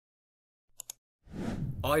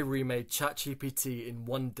I remade ChatGPT in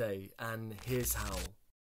one day, and here's how.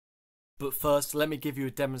 But first, let me give you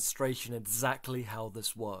a demonstration exactly how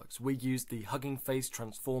this works. We used the Hugging Face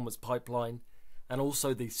Transformers pipeline and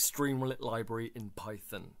also the Streamlit library in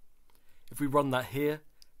Python. If we run that here,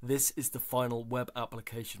 this is the final web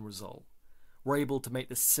application result. We're able to make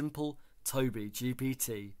this simple Toby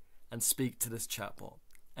GPT and speak to this chatbot,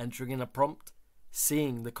 entering in a prompt,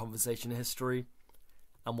 seeing the conversation history,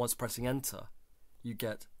 and once pressing enter, you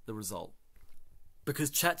get the result.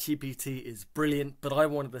 Because ChatGPT is brilliant, but I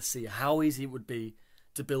wanted to see how easy it would be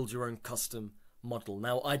to build your own custom model.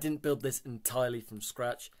 Now, I didn't build this entirely from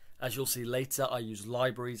scratch. As you'll see later, I use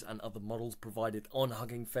libraries and other models provided on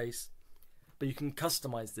Hugging Face, but you can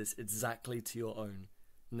customize this exactly to your own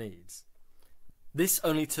needs. This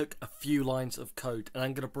only took a few lines of code, and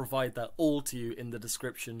I'm going to provide that all to you in the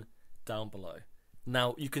description down below.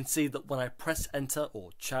 Now, you can see that when I press enter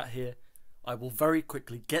or chat here, I will very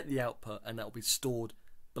quickly get the output, and that will be stored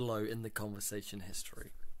below in the conversation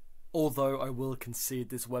history. Although I will concede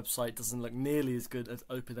this website doesn't look nearly as good as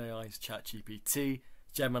OpenAI's ChatGPT,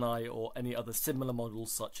 Gemini, or any other similar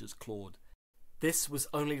models such as Claude. This was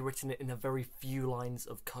only written in a very few lines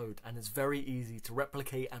of code and is very easy to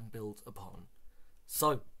replicate and build upon.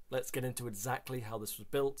 So let's get into exactly how this was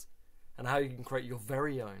built and how you can create your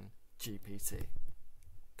very own GPT.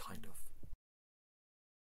 Kind of.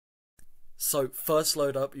 So first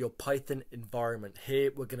load up your Python environment.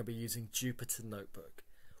 Here we're going to be using Jupyter Notebook.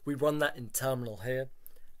 We run that in terminal here,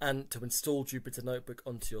 and to install Jupyter Notebook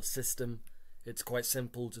onto your system, it's quite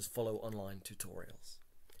simple, just follow online tutorials.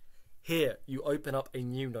 Here you open up a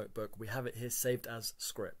new notebook. We have it here saved as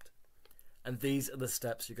script, and these are the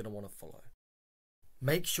steps you're going to want to follow.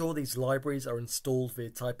 Make sure these libraries are installed via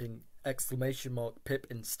typing !pip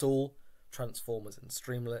install Transformers and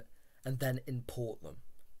Streamlit, and then import them.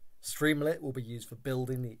 Streamlit will be used for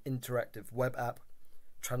building the interactive web app.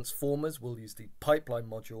 Transformers will use the pipeline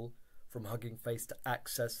module from Hugging Face to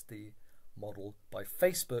access the model by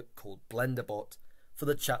Facebook called BlenderBot for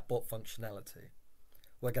the chatbot functionality.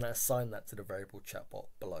 We're going to assign that to the variable chatbot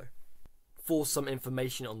below. For some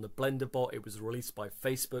information on the BlenderBot, it was released by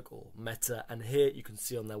Facebook or Meta, and here you can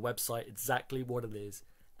see on their website exactly what it is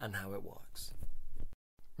and how it works.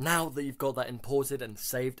 Now that you've got that imported and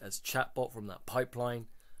saved as chatbot from that pipeline,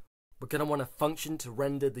 we're going to want a function to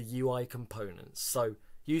render the UI components. So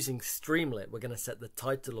using Streamlit, we're going to set the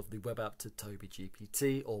title of the web app to Toby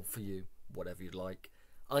GPT, or for you, whatever you like.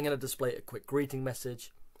 I'm going to display a quick greeting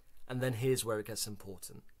message, and then here's where it gets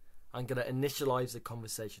important. I'm going to initialize the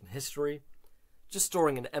conversation history, just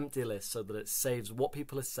storing an empty list so that it saves what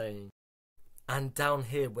people are saying. And down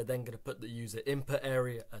here, we're then going to put the user input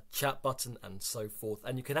area, a chat button, and so forth.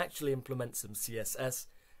 And you can actually implement some CSS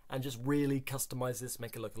and just really customize this,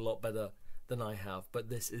 make it look a lot better than I have. But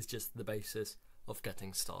this is just the basis of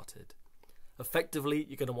getting started. Effectively,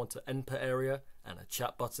 you're going to want an input area and a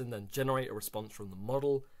chat button, then generate a response from the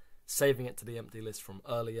model, saving it to the empty list from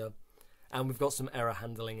earlier. And we've got some error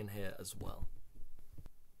handling in here as well.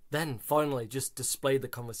 Then finally, just display the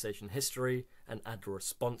conversation history and add a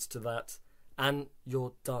response to that, and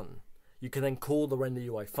you're done. You can then call the render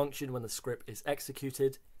UI function when the script is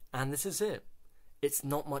executed, and this is it. It's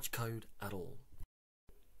not much code at all.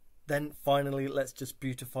 Then finally, let's just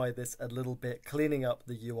beautify this a little bit, cleaning up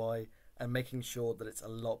the UI and making sure that it's a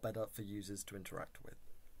lot better for users to interact with.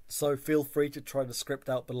 So feel free to try the script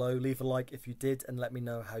out below, leave a like if you did, and let me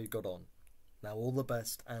know how you got on. Now all the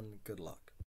best and good luck.